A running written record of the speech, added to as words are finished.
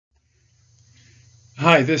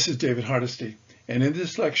Hi, this is David Hardesty, and in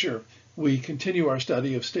this lecture, we continue our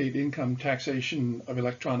study of state income taxation of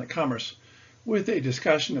electronic commerce with a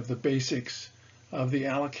discussion of the basics of the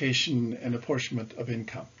allocation and apportionment of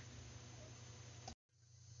income.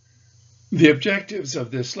 The objectives of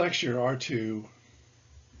this lecture are to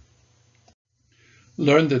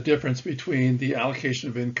learn the difference between the allocation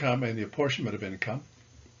of income and the apportionment of income,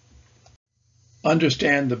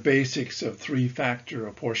 understand the basics of three-factor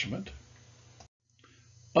apportionment,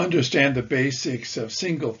 understand the basics of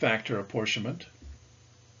single-factor apportionment,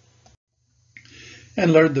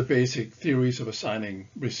 and learn the basic theories of assigning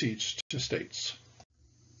receipts to states.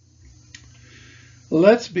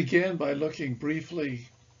 Let's begin by looking briefly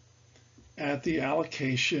at the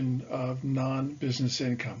allocation of non-business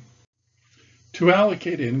income. To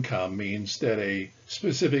allocate income means that a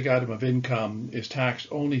specific item of income is taxed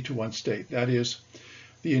only to one state. That is,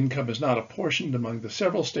 the income is not apportioned among the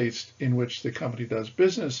several states in which the company does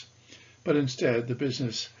business, but instead the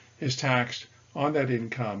business is taxed on that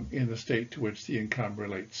income in the state to which the income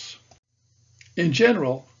relates. In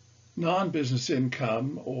general, non-business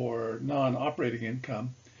income or non-operating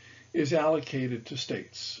income is allocated to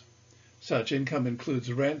states. Such income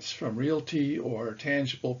includes rents from realty or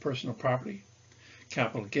tangible personal property,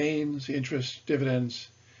 capital gains, interest, dividends,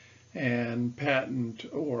 and patent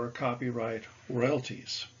or copyright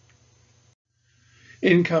royalties.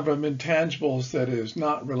 Income from intangibles that is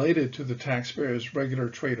not related to the taxpayer's regular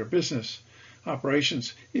trade or business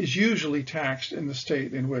operations is usually taxed in the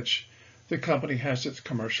state in which the company has its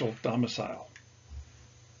commercial domicile.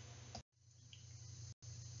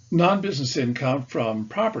 Non-business income from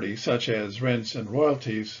property, such as rents and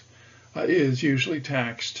royalties, is usually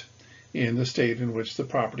taxed in the state in which the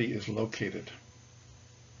property is located.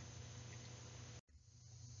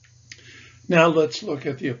 Now let's look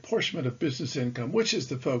at the apportionment of business income, which is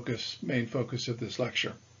the main focus of this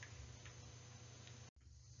lecture.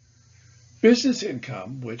 Business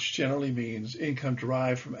income, which generally means income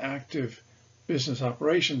derived from active business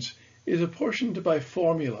operations, is apportioned by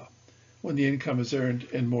formula when the income is earned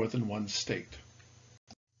in more than one state.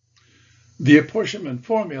 The apportionment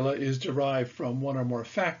formula is derived from one or more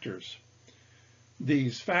factors.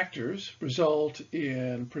 These factors result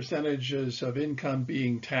in percentages of income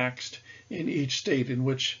being taxed in each state in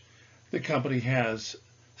which the company has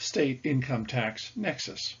state income tax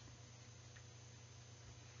nexus.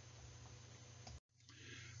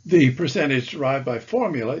 The percentage derived by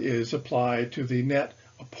formula is applied to the net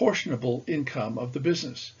apportionable income of the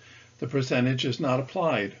business. The percentage is not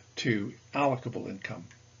applied to allocable income.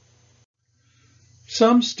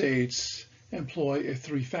 Some states employ a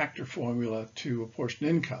three-factor formula to apportion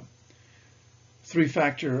income.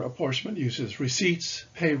 Three-factor apportionment uses receipts,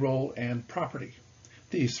 payroll, and property.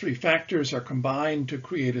 These three factors are combined to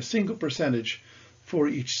create a single percentage for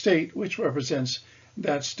each state, which represents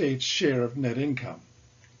that state's share of net income.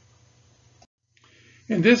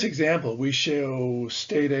 In this example, we show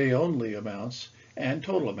state A only amounts and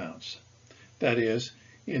total amounts. That is,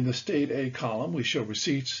 in the state A column, we show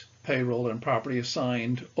receipts, payroll, and property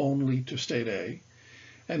assigned only to state A.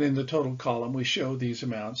 And in the total column, we show these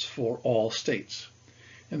amounts for all states.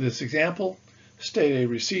 In this example, state A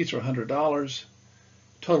receipts are $100,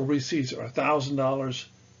 total receipts are $1,000,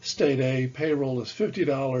 state A payroll is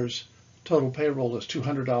 $50, total payroll is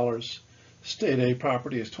 $200, state A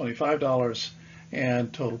property is $25,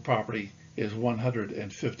 and total property is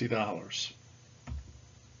 $150.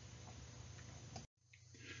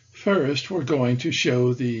 First, we're going to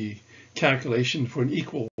show the calculation for an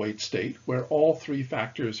equal weight state where all three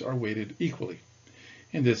factors are weighted equally.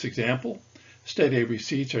 In this example, state A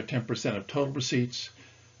receipts are 10% of total receipts,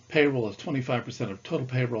 payroll is 25% of total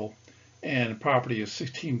payroll, and property is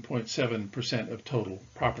 16.7% of total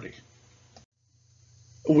property.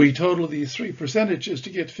 We total these three percentages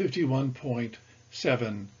to get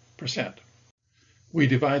 51.7%. We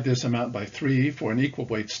divide this amount by 3 for an equal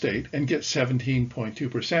weight state and get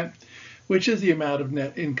 17.2%, which is the amount of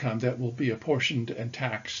net income that will be apportioned and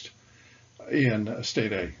taxed in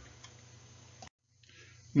state A.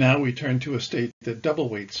 Now we turn to a state that double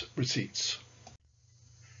weights receipts.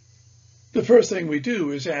 The first thing we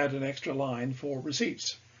do is add an extra line for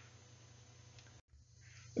receipts.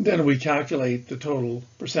 Then we calculate the total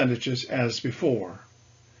percentages as before.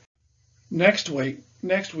 Next,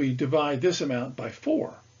 we divide this amount by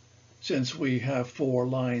 4, since we have 4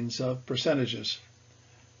 lines of percentages.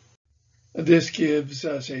 This gives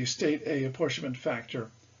us a state A apportionment factor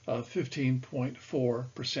of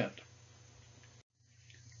 15.4%.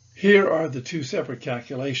 Here are the two separate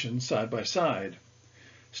calculations side by side.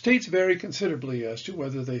 States vary considerably as to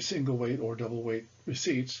whether they single weight or double weight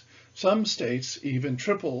receipts. Some states even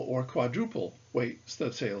triple or quadruple weight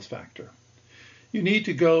the sales factor. You need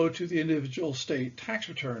to go to the individual state tax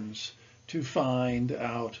returns to find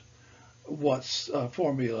out what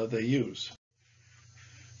formula they use.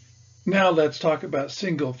 Now let's talk about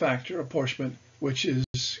single factor apportionment, which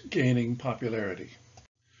is gaining popularity.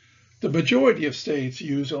 The majority of states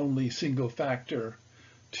use only single factor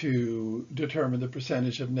to determine the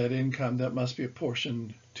percentage of net income that must be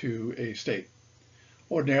apportioned to a state.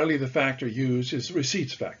 Ordinarily, the factor used is the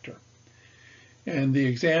receipts factor. And the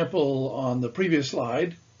example on the previous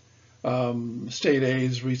slide, state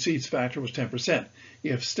A's receipts factor was 10%.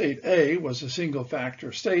 If state A was a single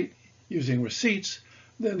factor state using receipts,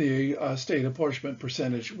 then the state apportionment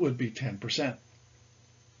percentage would be 10%.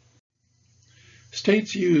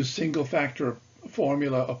 States use single factor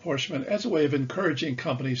formula apportionment as a way of encouraging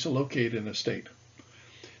companies to locate in a state.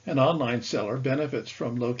 An online seller benefits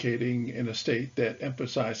from locating in a state that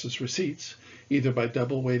emphasizes receipts, either by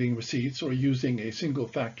double weighting receipts or using a single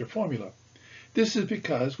factor formula. This is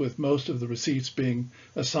because with most of the receipts being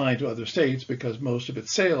assigned to other states, because most of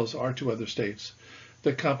its sales are to other states,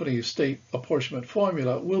 the company's state apportionment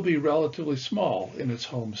formula will be relatively small in its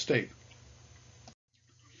home state.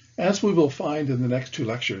 As we will find in the next two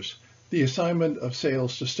lectures, the assignment of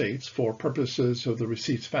sales to states for purposes of the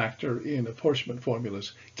receipts factor in apportionment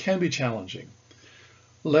formulas can be challenging.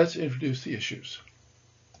 Let's introduce the issues.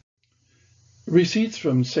 Receipts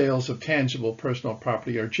from sales of tangible personal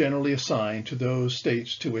property are generally assigned to those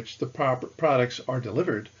states to which the products are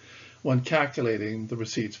delivered when calculating the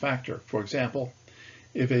receipts factor. For example,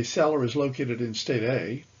 if a seller is located in state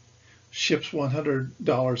A, ships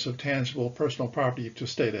 $100 of tangible personal property to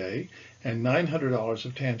state A and $900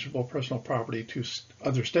 of tangible personal property to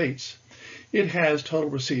other states, it has total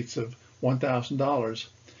receipts of $1,000,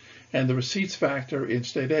 and the receipts factor in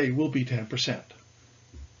state A will be 10%.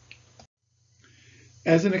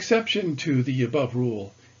 As an exception to the above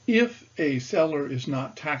rule, if a seller is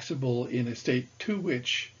not taxable in a state to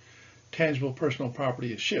which tangible personal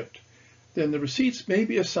property is shipped, then the receipts may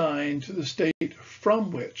be assigned to the state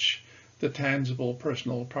from which the tangible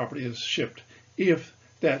personal property is shipped if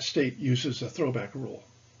that state uses a throwback rule.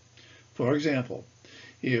 For example,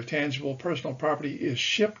 if tangible personal property is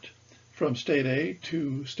shipped from state A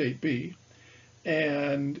to state B,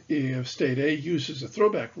 and if state A uses a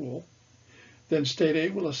throwback rule, then state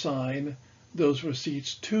A will assign those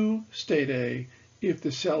receipts to state A if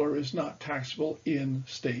the seller is not taxable in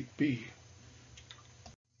state B.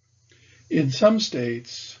 In some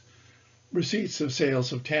states, receipts of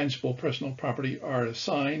sales of tangible personal property are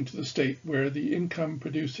assigned to the state where the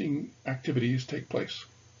income-producing activities take place.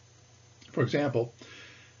 For example,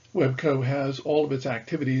 Webco has all of its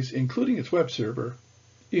activities, including its web server,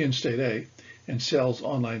 in state A and sells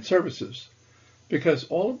online services. Because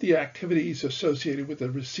all of the activities associated with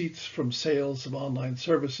the receipts from sales of online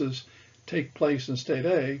services take place in state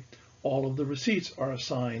A, all of the receipts are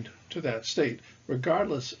assigned to that state,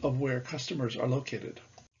 regardless of where customers are located.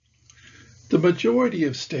 The majority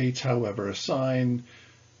of states, however, assign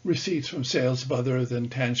receipts from sales of other than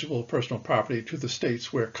tangible personal property to the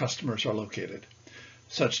states where customers are located.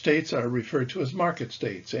 Such states are referred to as market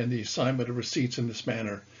states, and the assignment of receipts in this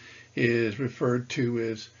manner is referred to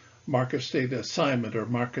as market state assignment or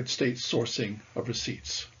market state sourcing of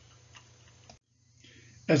receipts.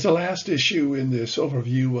 As the last issue in this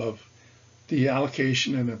overview of the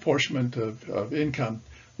allocation and apportionment of income,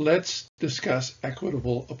 let's discuss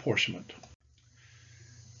equitable apportionment.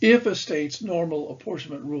 If a state's normal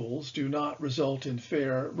apportionment rules do not result in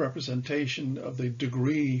fair representation of the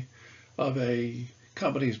degree of a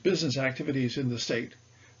company's business activities in the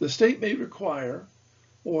state may require,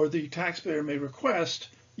 or the taxpayer may request,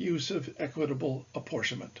 use of equitable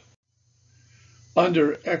apportionment.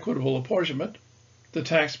 Under equitable apportionment, the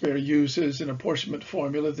taxpayer uses an apportionment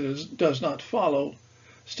formula that does not follow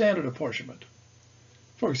standard apportionment.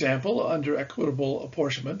 For example, under equitable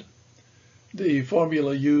apportionment, the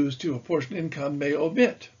formula used to apportion income may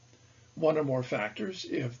omit one or more factors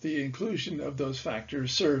if the inclusion of those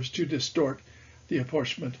factors serves to distort the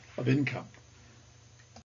apportionment of income.